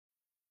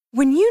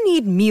When you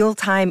need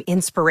mealtime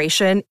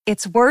inspiration,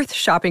 it's worth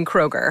shopping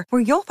Kroger,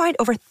 where you'll find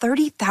over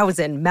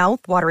 30,000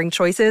 mouth-watering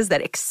choices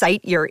that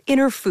excite your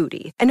inner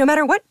foodie. And no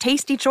matter what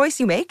tasty choice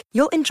you make,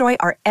 you'll enjoy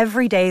our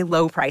everyday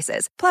low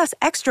prices, plus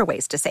extra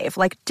ways to save,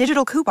 like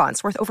digital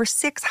coupons worth over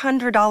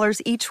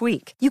 $600 each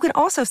week. You can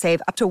also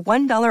save up to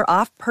 $1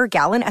 off per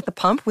gallon at the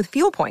pump with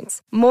fuel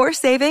points. More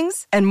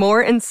savings and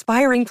more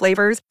inspiring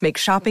flavors make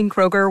shopping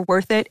Kroger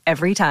worth it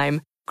every time.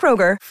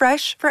 Kroger,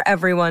 fresh for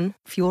everyone.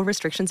 Fuel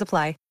restrictions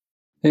apply.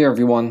 Hey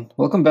everyone,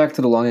 welcome back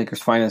to the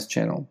Longacres Finance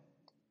channel,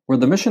 where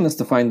the mission is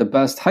to find the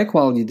best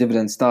high-quality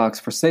dividend stocks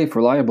for safe,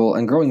 reliable,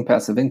 and growing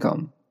passive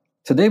income.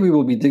 Today we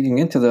will be digging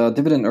into the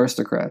Dividend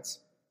Aristocrats.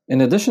 In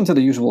addition to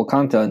the usual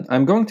content,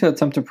 I'm going to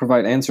attempt to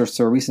provide answers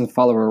to a recent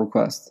follower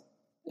request.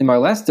 In my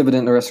last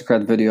Dividend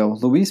Aristocrat video,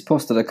 Luis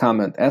posted a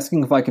comment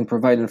asking if I can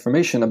provide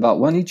information about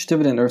when each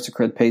Dividend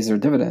Aristocrat pays their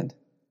dividend.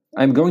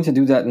 I'm going to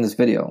do that in this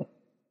video.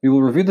 We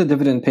will review the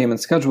dividend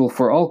payment schedule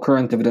for all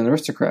current Dividend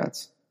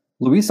Aristocrats.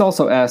 Luis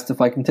also asked if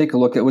I can take a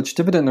look at which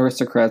Dividend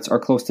Aristocrats are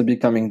close to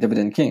becoming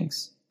Dividend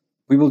Kings.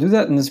 We will do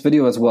that in this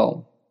video as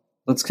well.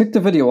 Let's kick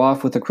the video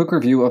off with a quick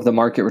review of the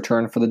market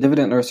return for the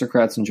Dividend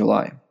Aristocrats in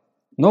July.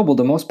 Noble,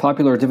 the most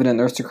popular Dividend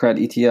Aristocrat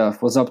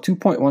ETF, was up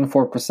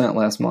 2.14%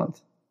 last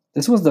month.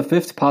 This was the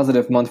fifth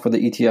positive month for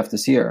the ETF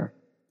this year.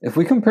 If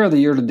we compare the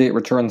year-to-date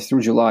returns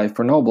through July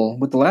for Noble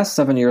with the last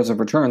 7 years of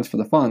returns for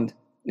the fund,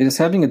 it is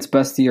having its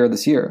best year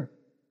this year.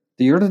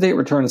 The year-to-date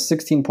return is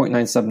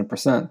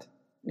 16.97%.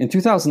 In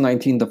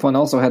 2019, the fund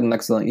also had an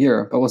excellent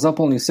year, but was up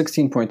only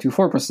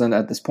 16.24%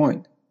 at this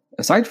point.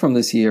 Aside from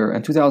this year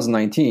and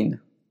 2019,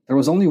 there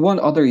was only one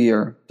other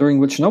year during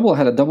which Noble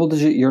had a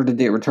double-digit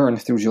year-to-date return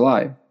through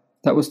July.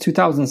 That was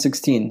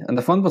 2016, and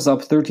the fund was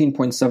up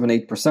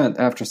 13.78%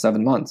 after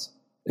 7 months.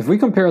 If we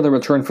compare the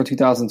return for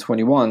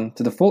 2021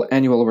 to the full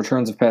annual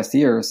returns of past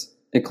years,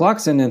 it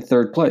clocks in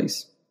third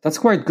place. That's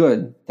quite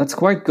good,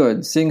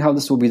 seeing how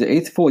this will be the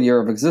 8th full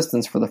year of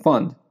existence for the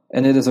fund,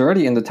 and it is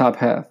already in the top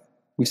half.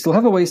 We still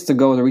have a ways to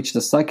go to reach the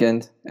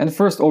second and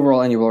first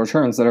overall annual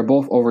returns that are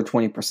both over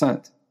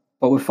 20%.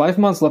 But with 5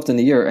 months left in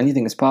the year,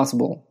 anything is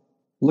possible.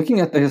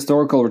 Looking at the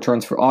historical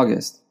returns for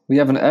August, we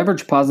have an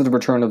average positive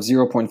return of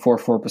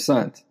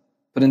 0.44%.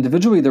 But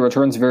individually the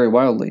returns vary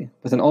wildly,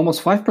 with an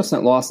almost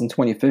 5% loss in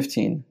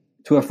 2015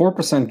 to a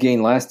 4%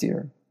 gain last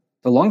year.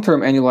 The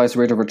long-term annualized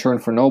rate of return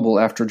for Noble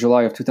after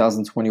July of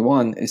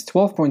 2021 is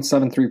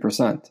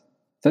 12.73%.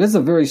 That is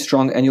a very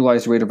strong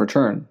annualized rate of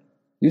return.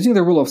 Using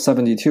the rule of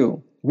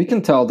 72, we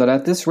can tell that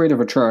at this rate of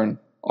return,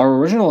 our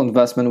original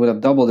investment would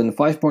have doubled in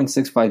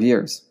 5.65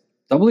 years.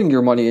 Doubling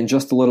your money in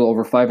just a little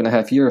over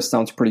 5.5 years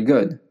sounds pretty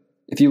good.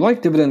 If you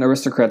like Dividend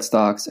Aristocrat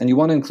stocks and you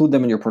want to include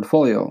them in your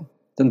portfolio,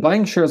 then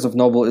buying shares of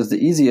Noble is the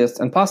easiest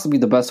and possibly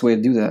the best way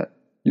to do that.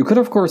 You could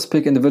of course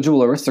pick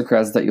individual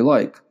aristocrats that you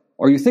like,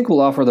 or you think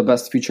will offer the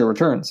best future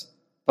returns.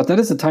 But that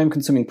is a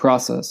time-consuming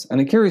process,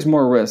 and it carries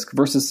more risk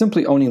versus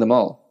simply owning them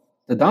all.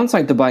 The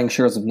downside to buying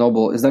shares of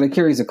Noble is that it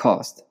carries a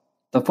cost.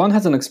 The fund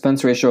has an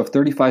expense ratio of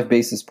 35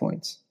 basis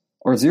points,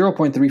 or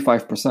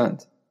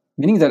 0.35%,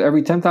 meaning that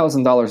every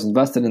 $10,000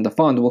 invested in the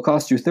fund will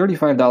cost you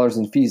 $35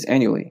 in fees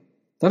annually.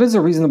 That is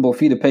a reasonable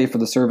fee to pay for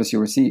the service you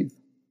receive.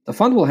 The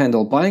fund will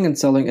handle buying and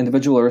selling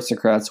individual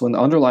aristocrats when the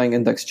underlying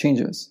index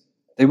changes.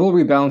 They will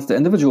rebalance the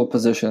individual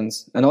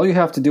positions, and all you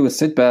have to do is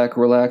sit back,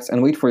 relax,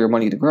 and wait for your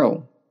money to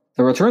grow.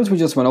 The returns we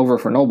just went over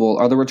for Noble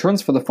are the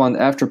returns for the fund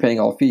after paying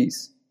all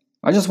fees.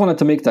 I just wanted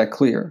to make that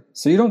clear,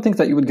 so you don't think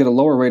that you would get a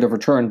lower rate of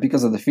return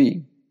because of the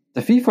fee.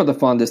 The fee for the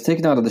fund is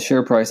taken out of the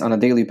share price on a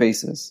daily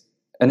basis,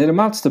 and it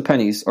amounts to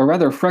pennies, or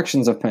rather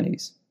fractions of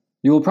pennies.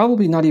 You will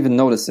probably not even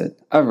notice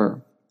it,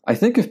 ever. I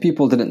think if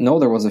people didn't know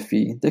there was a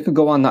fee, they could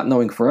go on not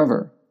knowing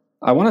forever.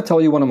 I want to tell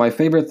you one of my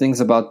favorite things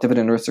about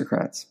Dividend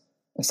Aristocrats.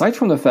 Aside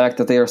from the fact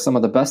that they are some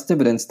of the best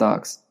dividend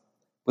stocks,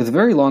 with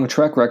very long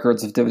track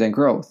records of dividend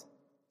growth,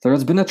 there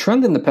has been a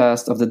trend in the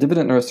past of the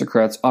Dividend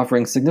Aristocrats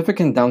offering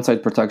significant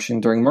downside protection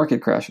during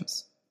market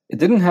crashes. It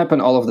didn't happen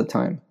all of the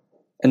time,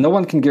 and no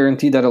one can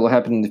guarantee that it will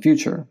happen in the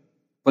future.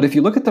 But if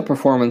you look at the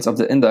performance of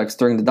the index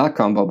during the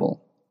dot-com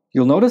bubble,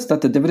 you'll notice that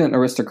the Dividend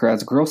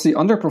Aristocrats grossly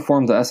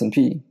underperformed the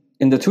S&P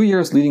in the 2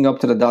 years leading up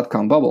to the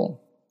dot-com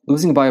bubble,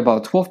 losing by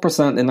about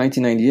 12% in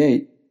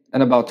 1998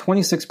 and about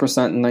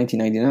 26% in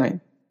 1999.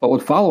 But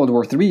what followed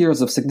were 3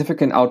 years of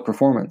significant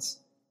outperformance.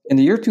 In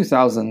the year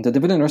 2000, the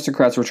Dividend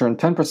Aristocrats returned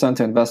 10%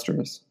 to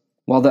investors,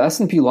 while the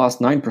S&P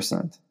lost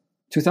 9%.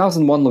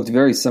 2001 looked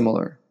very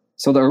similar.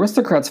 So the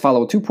aristocrats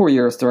followed 2 poor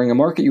years during a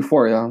market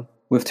euphoria,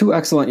 with 2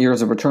 excellent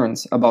years of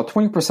returns, about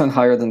 20%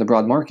 higher than the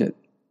broad market.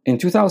 In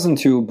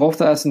 2002, both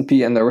the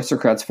S&P and the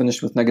aristocrats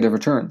finished with negative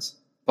returns,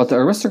 but the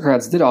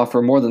aristocrats did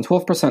offer more than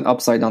 12%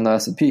 upside on the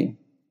S&P.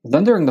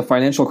 Then during the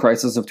financial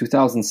crisis of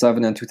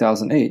 2007 and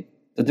 2008,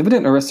 the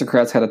Dividend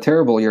Aristocrats had a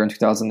terrible year in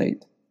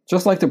 2008,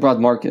 just like the broad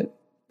market,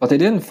 but they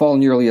didn't fall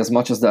nearly as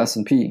much as the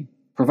S&P,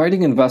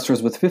 providing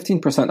investors with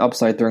 15%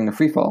 upside during the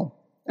freefall,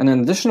 and an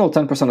additional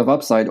 10% of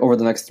upside over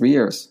the next 3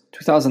 years,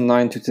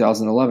 2009 to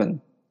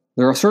 2011.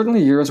 There are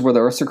certainly years where the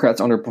aristocrats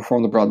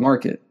underperform the broad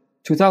market,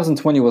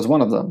 2020 was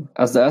one of them,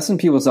 as the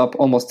S&P was up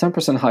almost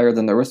 10% higher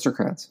than the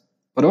aristocrats.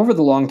 But over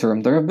the long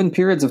term, there have been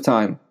periods of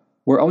time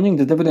where owning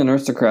the dividend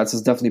aristocrats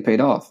has definitely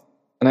paid off,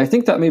 and I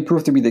think that may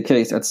prove to be the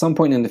case at some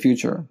point in the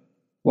future.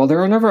 While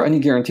there are never any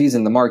guarantees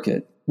in the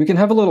market, we can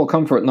have a little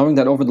comfort knowing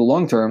that over the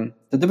long term,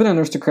 the dividend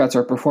aristocrats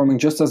are performing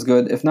just as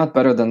good, if not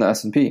better, than the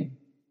S&P.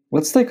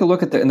 Let's take a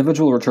look at the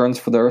individual returns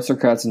for the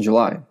aristocrats in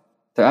July.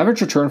 The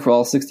average return for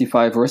all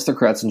 65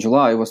 aristocrats in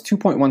July was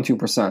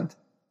 2.12%,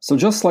 so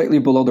just slightly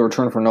below the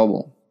return for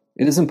Noble.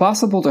 It is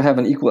impossible to have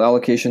an equal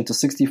allocation to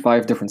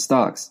 65 different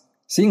stocks,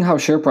 seeing how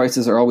share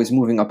prices are always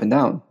moving up and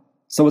down,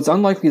 so it's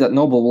unlikely that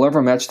Noble will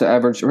ever match the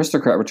average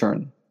aristocrat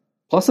return.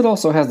 Plus it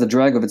also has the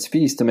drag of its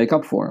fees to make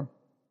up for.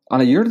 On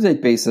a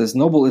year-to-date basis,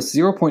 Noble is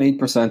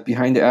 0.8%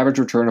 behind the average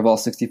return of all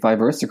 65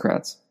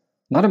 aristocrats.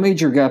 Not a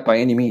major gap by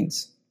any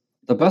means.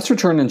 The best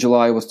return in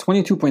July was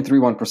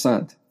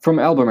 22.31% from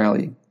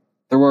Albemarle.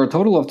 There were a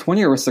total of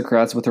 20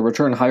 aristocrats with a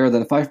return higher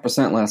than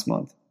 5% last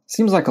month.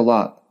 Seems like a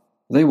lot.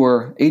 They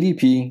were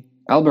ADP,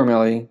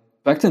 Albemarle,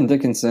 Becton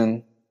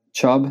Dickinson,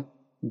 Chubb,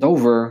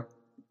 Dover,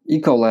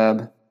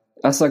 Ecolab,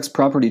 Essex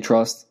Property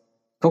Trust,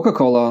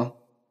 Coca-Cola,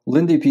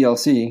 Linde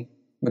plc,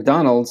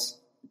 McDonald's,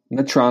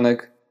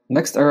 Medtronic,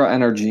 NextEra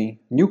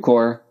Energy,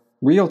 Nucor,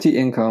 Realty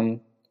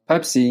Income,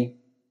 Pepsi,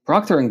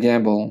 Procter &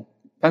 Gamble,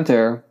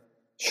 Pentair,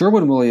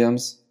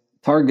 Sherwin-Williams,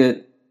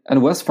 Target,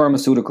 and West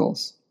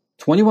Pharmaceuticals.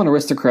 21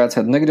 aristocrats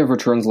had negative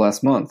returns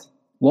last month.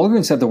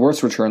 Walgreens had the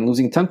worst return,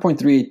 losing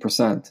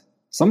 10.38%.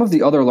 Some of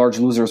the other large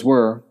losers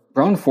were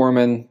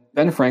Brown-Forman,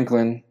 Ben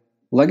Franklin,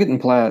 Leggett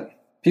 & Platt,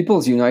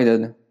 People's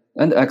United,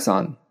 and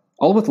Exxon,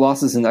 all with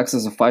losses in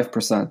excess of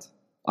 5%.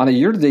 On a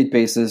year-to-date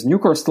basis,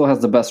 Nucor still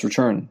has the best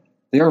return.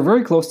 They are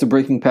very close to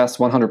breaking past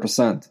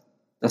 100%.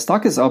 The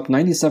stock is up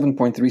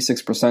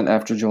 97.36%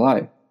 after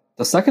July.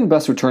 The second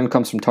best return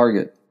comes from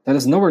Target. That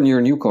is nowhere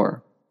near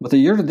Nucor, with a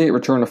year-to-date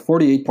return of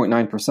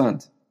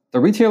 48.9%. The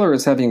retailer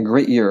is having a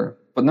great year,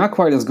 but not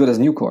quite as good as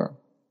Nucor.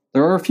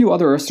 There are a few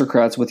other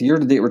aristocrats with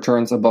year-to-date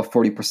returns above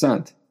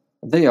 40%.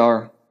 They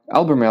are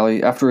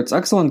Albemarle, after its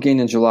excellent gain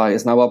in July,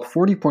 is now up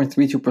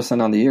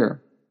 40.32% on the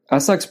year.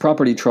 Essex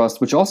Property Trust,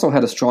 which also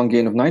had a strong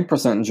gain of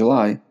 9% in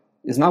July,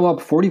 is now up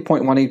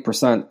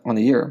 40.18% on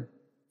the year.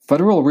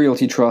 Federal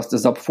Realty Trust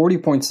is up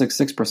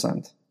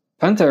 40.66%.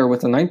 Pentair,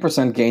 with a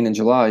 9% gain in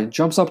July,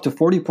 jumps up to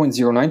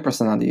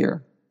 40.09% on the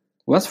year.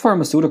 West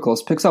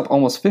Pharmaceuticals picks up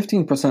almost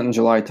 15% in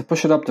July to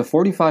push it up to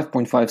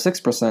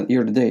 45.56%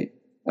 year-to-date.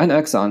 And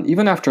Exxon,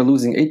 even after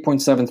losing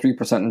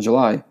 8.73% in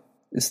July,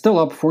 is still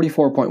up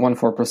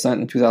 44.14%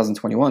 in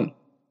 2021.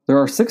 There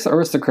are 6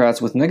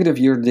 aristocrats with negative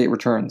year-to-date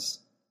returns.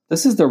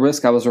 This is the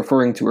risk I was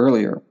referring to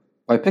earlier.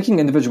 By picking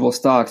individual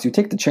stocks, you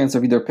take the chance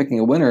of either picking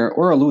a winner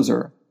or a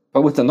loser.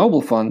 But with the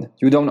Noble Fund,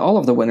 you'd own all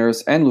of the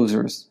winners and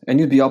losers, and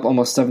you'd be up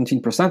almost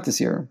 17%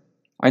 this year.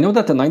 I know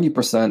that the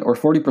 90% or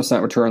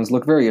 40% returns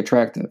look very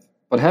attractive,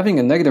 but having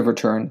a negative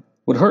return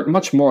would hurt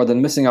much more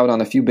than missing out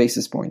on a few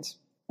basis points.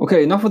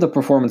 Okay, enough of the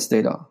performance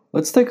data.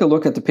 Let's take a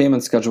look at the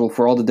payment schedule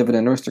for all the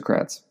dividend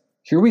aristocrats.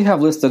 Here we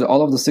have listed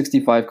all of the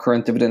 65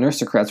 current dividend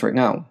aristocrats right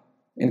now.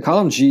 In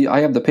column G, I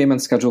have the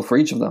payment schedule for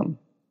each of them.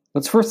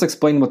 Let's first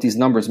explain what these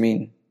numbers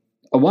mean.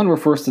 A 1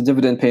 refers to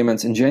dividend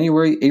payments in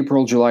January,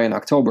 April, July, and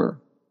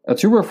October. A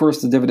 2 refers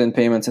to dividend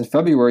payments in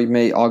February,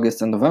 May,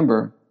 August, and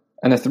November.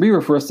 And a 3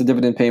 refers to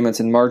dividend payments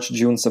in March,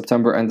 June,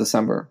 September, and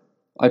December.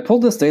 I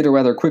pulled this data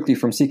rather quickly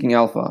from Seeking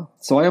Alpha,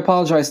 so I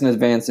apologize in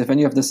advance if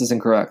any of this is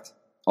incorrect.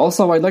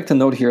 Also, I'd like to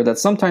note here that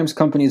sometimes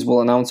companies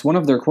will announce one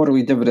of their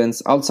quarterly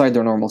dividends outside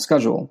their normal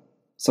schedule,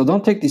 so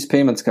don't take these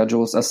payment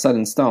schedules as set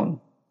in stone.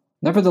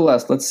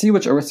 Nevertheless, let's see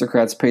which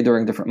aristocrats pay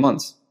during different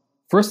months.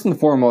 First and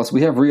foremost,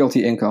 we have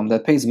Realty Income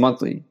that pays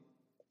monthly,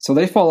 so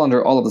they fall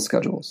under all of the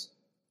schedules.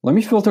 Let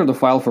me filter the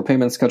file for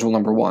payment schedule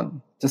number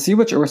 1 to see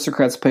which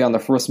aristocrats pay on the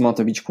first month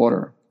of each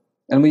quarter.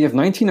 And we have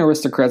 19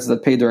 aristocrats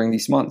that pay during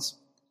these months.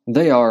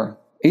 They are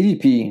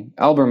ADP,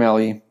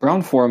 Albemarle,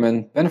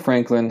 Brown-Forman, Ben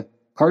Franklin,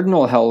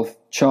 Cardinal Health,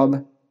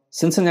 Chubb,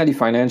 Cincinnati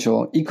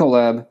Financial,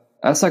 Ecolab,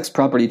 Essex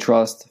Property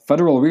Trust,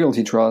 Federal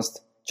Realty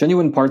Trust,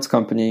 Genuine Parts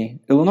Company,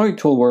 Illinois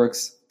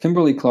Toolworks,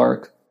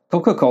 Kimberly-Clark,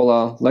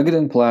 Coca-Cola,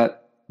 Leggett &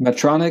 Platt,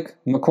 Medtronic,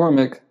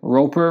 McCormick,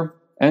 Roper,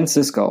 and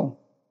Cisco.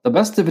 The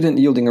best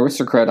dividend-yielding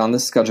aristocrat on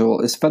this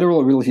schedule is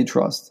Federal Realty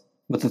Trust,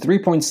 with a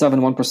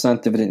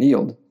 3.71% dividend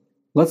yield.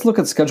 Let's look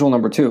at schedule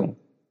number 2.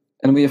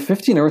 And we have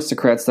 15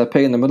 aristocrats that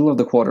pay in the middle of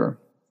the quarter.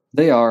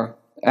 They are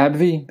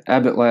AbbVie,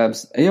 Abbott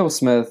Labs, A.O.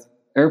 Smith,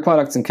 Air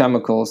Products and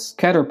Chemicals,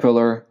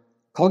 Caterpillar,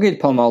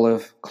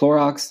 Colgate-Palmolive,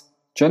 Clorox,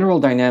 General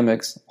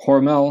Dynamics,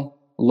 Hormel,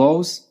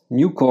 Lowe's,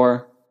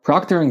 Nucor,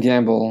 Procter &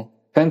 Gamble,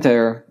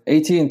 Pentair,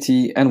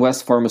 AT&T, and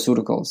West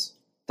Pharmaceuticals.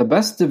 The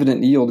best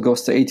dividend yield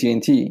goes to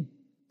AT&T.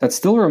 That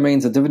still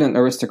remains a dividend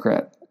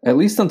aristocrat, at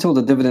least until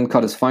the dividend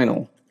cut is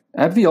final.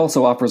 AbbVie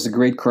also offers a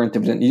great current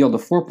dividend yield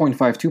of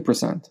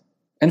 4.52%.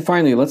 And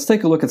finally, let's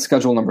take a look at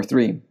schedule number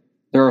 3.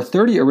 There are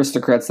 30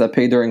 aristocrats that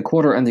pay during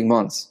quarter-ending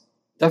months.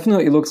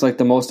 Definitely looks like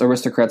the most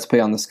aristocrats pay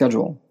on the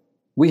schedule.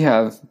 We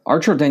have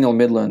Archer Daniel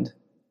Midland,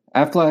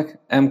 Aflac,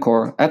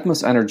 Amcor,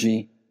 Atmos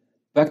Energy,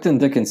 Becton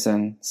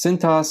Dickinson,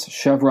 Cintas,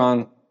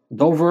 Chevron,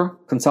 Dover,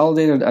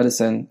 Consolidated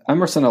Edison,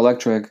 Emerson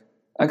Electric,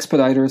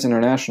 Expeditors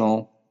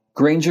International,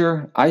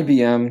 Grainger,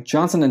 IBM,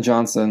 Johnson &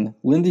 Johnson,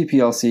 Linde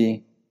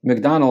plc,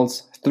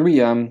 McDonald's,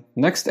 3M,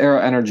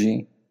 NextEra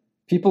Energy,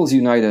 Peoples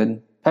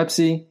United,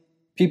 Pepsi,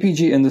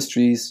 PPG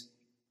Industries,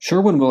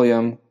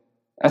 Sherwin-Williams,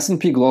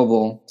 S&P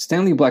Global,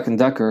 Stanley Black &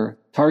 Decker,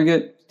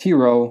 Target, T.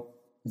 Rowe,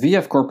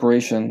 VF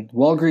Corporation,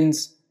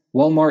 Walgreens,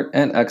 Walmart,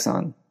 and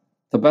Exxon.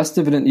 The best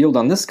dividend yield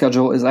on this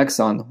schedule is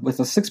Exxon, with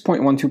a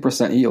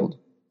 6.12% yield.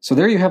 So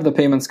there you have the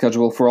payment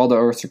schedule for all the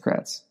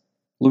aristocrats.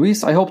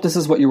 Luis, I hope this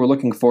is what you were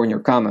looking for in your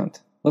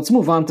comment. Let's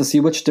move on to see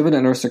which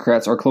dividend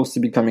aristocrats are close to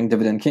becoming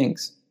dividend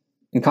kings.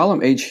 In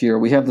column H here,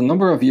 we have the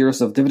number of years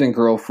of dividend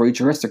growth for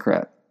each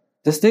aristocrat.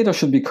 This data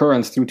should be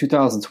current through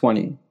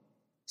 2020.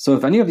 So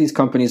if any of these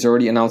companies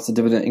already announced a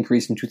dividend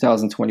increase in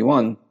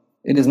 2021,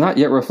 it is not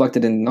yet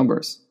reflected in the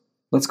numbers.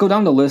 Let's go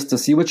down the list to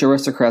see which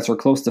aristocrats are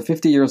close to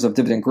 50 years of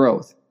dividend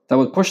growth that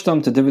would push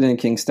them to dividend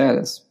king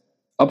status.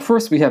 Up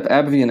first we have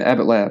AbbVie and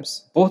Abbott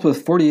Labs, both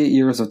with 48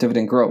 years of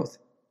dividend growth.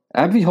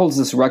 AbbVie holds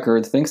this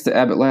record thanks to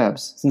Abbott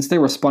Labs, since they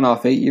were spun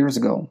off 8 years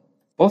ago.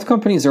 Both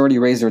companies already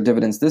raised their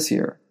dividends this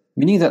year,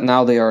 meaning that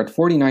now they are at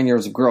 49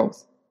 years of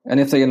growth, and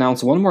if they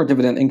announce one more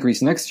dividend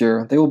increase next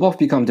year, they will both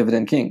become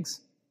dividend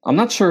kings. I'm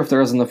not sure if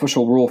there is an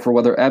official rule for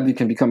whether AbbVie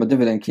can become a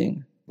dividend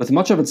king, with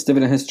much of its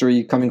dividend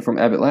history coming from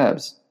Abbott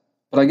Labs,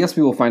 but I guess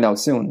we will find out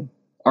soon.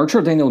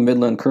 Archer Daniel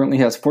Midland currently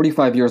has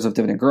 45 years of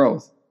dividend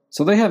growth,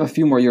 so they have a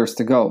few more years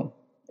to go.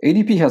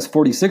 ADP has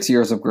 46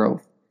 years of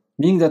growth,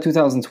 meaning that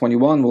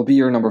 2021 will be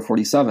year number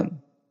 47,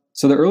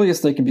 so the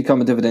earliest they can become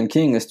a dividend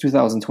king is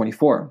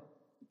 2024.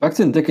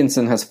 Becton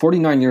Dickinson has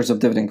 49 years of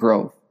dividend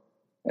growth,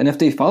 and if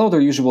they follow their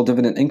usual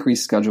dividend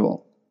increase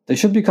schedule, they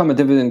should become a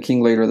dividend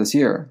king later this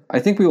year. I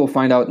think we will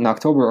find out in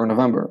October or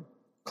November.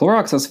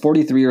 Clorox has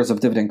 43 years of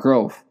dividend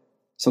growth,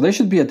 so they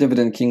should be a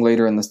dividend king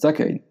later in this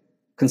decade.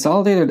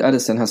 Consolidated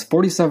Edison has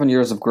 47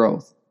 years of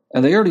growth,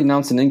 and they already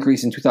announced an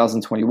increase in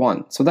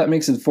 2021, so that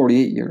makes it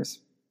 48 years.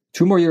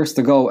 2 more years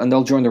to go and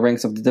they'll join the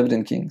ranks of the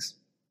dividend kings.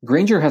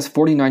 Grainger has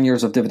 49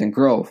 years of dividend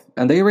growth,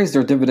 and they raised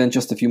their dividend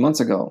just a few months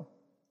ago,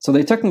 so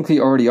they technically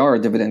already are a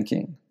dividend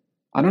king.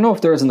 I don't know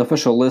if there is an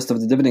official list of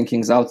the dividend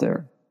kings out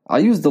there. I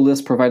used the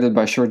list provided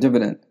by Sure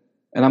Dividend,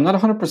 and I'm not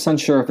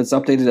 100% sure if it's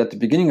updated at the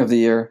beginning of the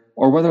year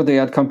or whether they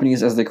add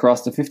companies as they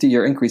cross the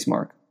 50-year increase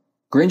mark.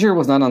 Grainger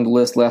was not on the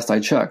list last I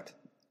checked,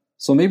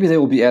 so maybe they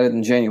will be added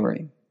in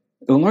January.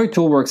 Illinois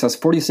Toolworks has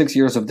 46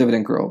 years of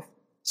dividend growth,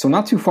 so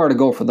not too far to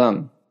go for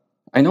them.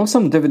 I know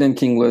some dividend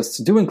king lists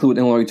do include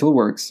Illinois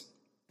Toolworks,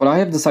 but I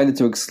have decided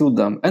to exclude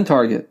them and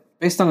Target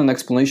based on an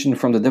explanation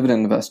from the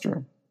dividend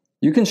investor.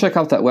 You can check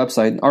out that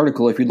website and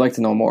article if you'd like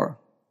to know more.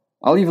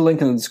 I'll leave a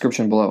link in the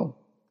description below.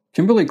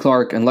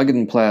 Kimberly-Clark and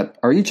Leggett & Platt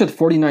are each at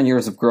 49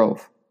 years of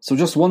growth, so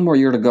just 1 more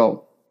year to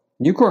go.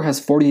 Nucor has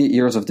 48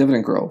 years of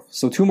dividend growth,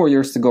 so 2 more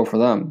years to go for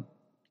them.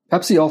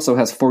 Pepsi also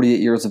has 48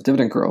 years of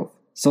dividend growth,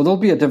 so they'll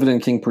be a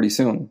dividend king pretty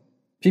soon.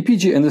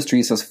 PPG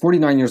Industries has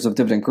 49 years of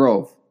dividend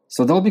growth,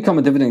 so they'll become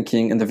a dividend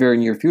king in the very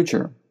near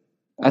future.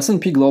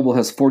 S&P Global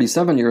has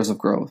 47 years of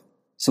growth,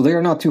 so they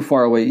are not too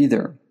far away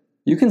either.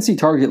 You can see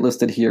Target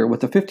listed here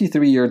with a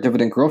 53-year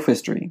dividend growth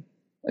history.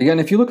 Again,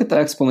 if you look at the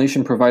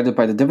explanation provided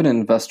by the dividend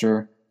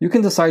investor, you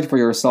can decide for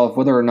yourself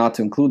whether or not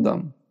to include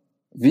them.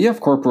 VF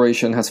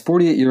Corporation has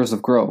 48 years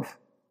of growth,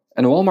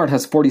 and Walmart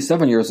has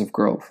 47 years of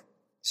growth,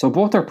 so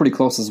both are pretty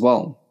close as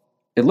well.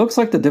 It looks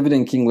like the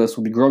dividend king list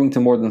will be growing to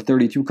more than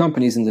 32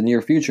 companies in the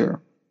near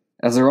future,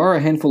 as there are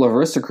a handful of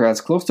aristocrats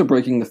close to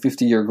breaking the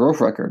 50-year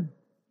growth record.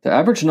 The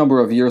average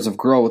number of years of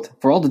growth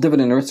for all the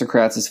dividend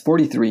aristocrats is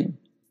 43.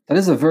 That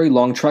is a very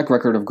long track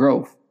record of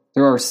growth.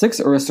 There are 6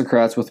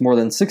 aristocrats with more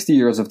than 60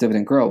 years of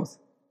dividend growth.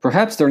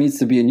 Perhaps there needs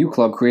to be a new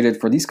club created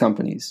for these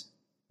companies.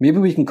 Maybe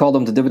we can call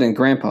them the dividend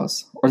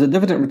grandpas, or the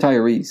dividend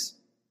retirees.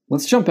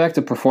 Let's jump back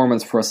to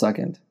performance for a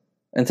second,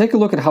 and take a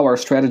look at how our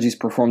strategies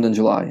performed in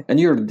July, and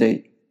year to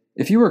date.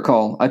 If you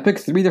recall, I picked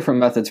 3 different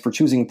methods for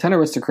choosing 10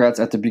 aristocrats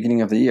at the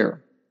beginning of the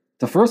year.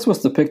 The first was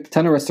to pick the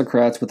 10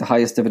 aristocrats with the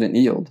highest dividend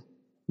yield.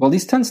 Well,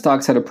 these 10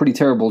 stocks had a pretty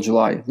terrible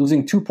July,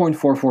 losing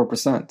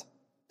 2.44%.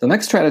 The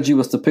next strategy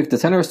was to pick the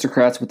 10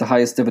 aristocrats with the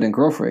highest dividend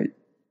growth rate.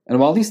 And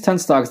while these 10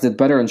 stocks did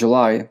better in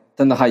July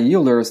than the high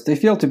yielders, they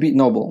failed to beat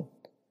Noble,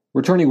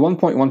 returning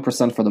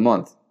 1.1% for the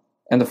month.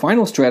 And the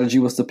final strategy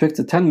was to pick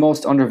the 10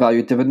 most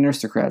undervalued dividend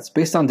aristocrats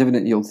based on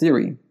dividend yield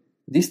theory.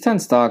 These 10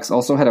 stocks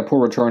also had a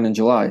poor return in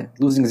July,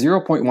 losing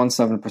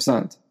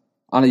 0.17%.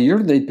 On a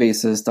year-to-date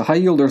basis, the high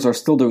yielders are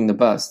still doing the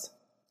best,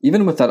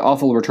 even with that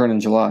awful return in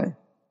July.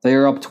 They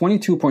are up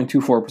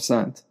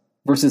 22.24%,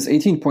 versus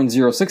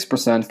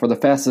 18.06% for the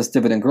fastest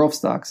dividend growth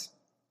stocks,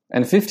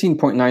 and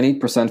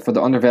 15.98% for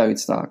the undervalued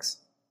stocks.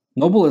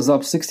 Noble is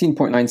up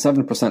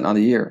 16.97% on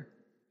the year,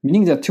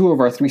 meaning that 2 of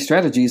our 3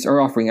 strategies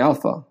are offering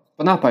alpha,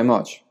 but not by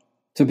much.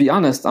 To be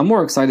honest, I'm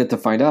more excited to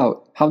find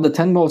out how the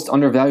 10 most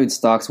undervalued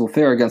stocks will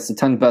fare against the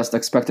 10 best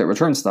expected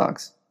return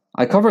stocks.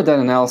 I covered that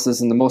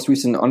analysis in the most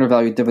recent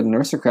Undervalued Dividend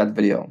Aristocrat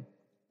video,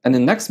 and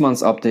in next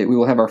month's update we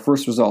will have our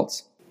first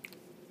results.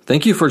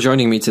 Thank you for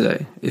joining me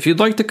today. If you'd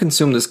like to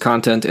consume this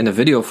content in a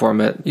video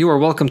format, you are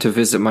welcome to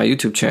visit my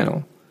YouTube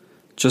channel.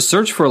 Just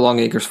search for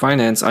Longacres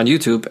Finance on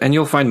YouTube and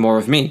you'll find more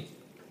of me.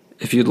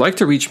 If you'd like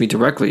to reach me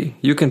directly,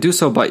 you can do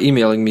so by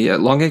emailing me at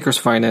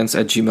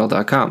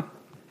longacresfinance@gmail.com.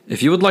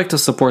 If you would like to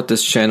support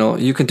this channel,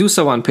 you can do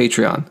so on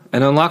Patreon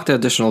and unlock the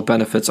additional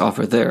benefits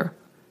offered there.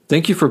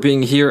 Thank you for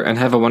being here and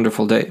have a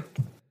wonderful day.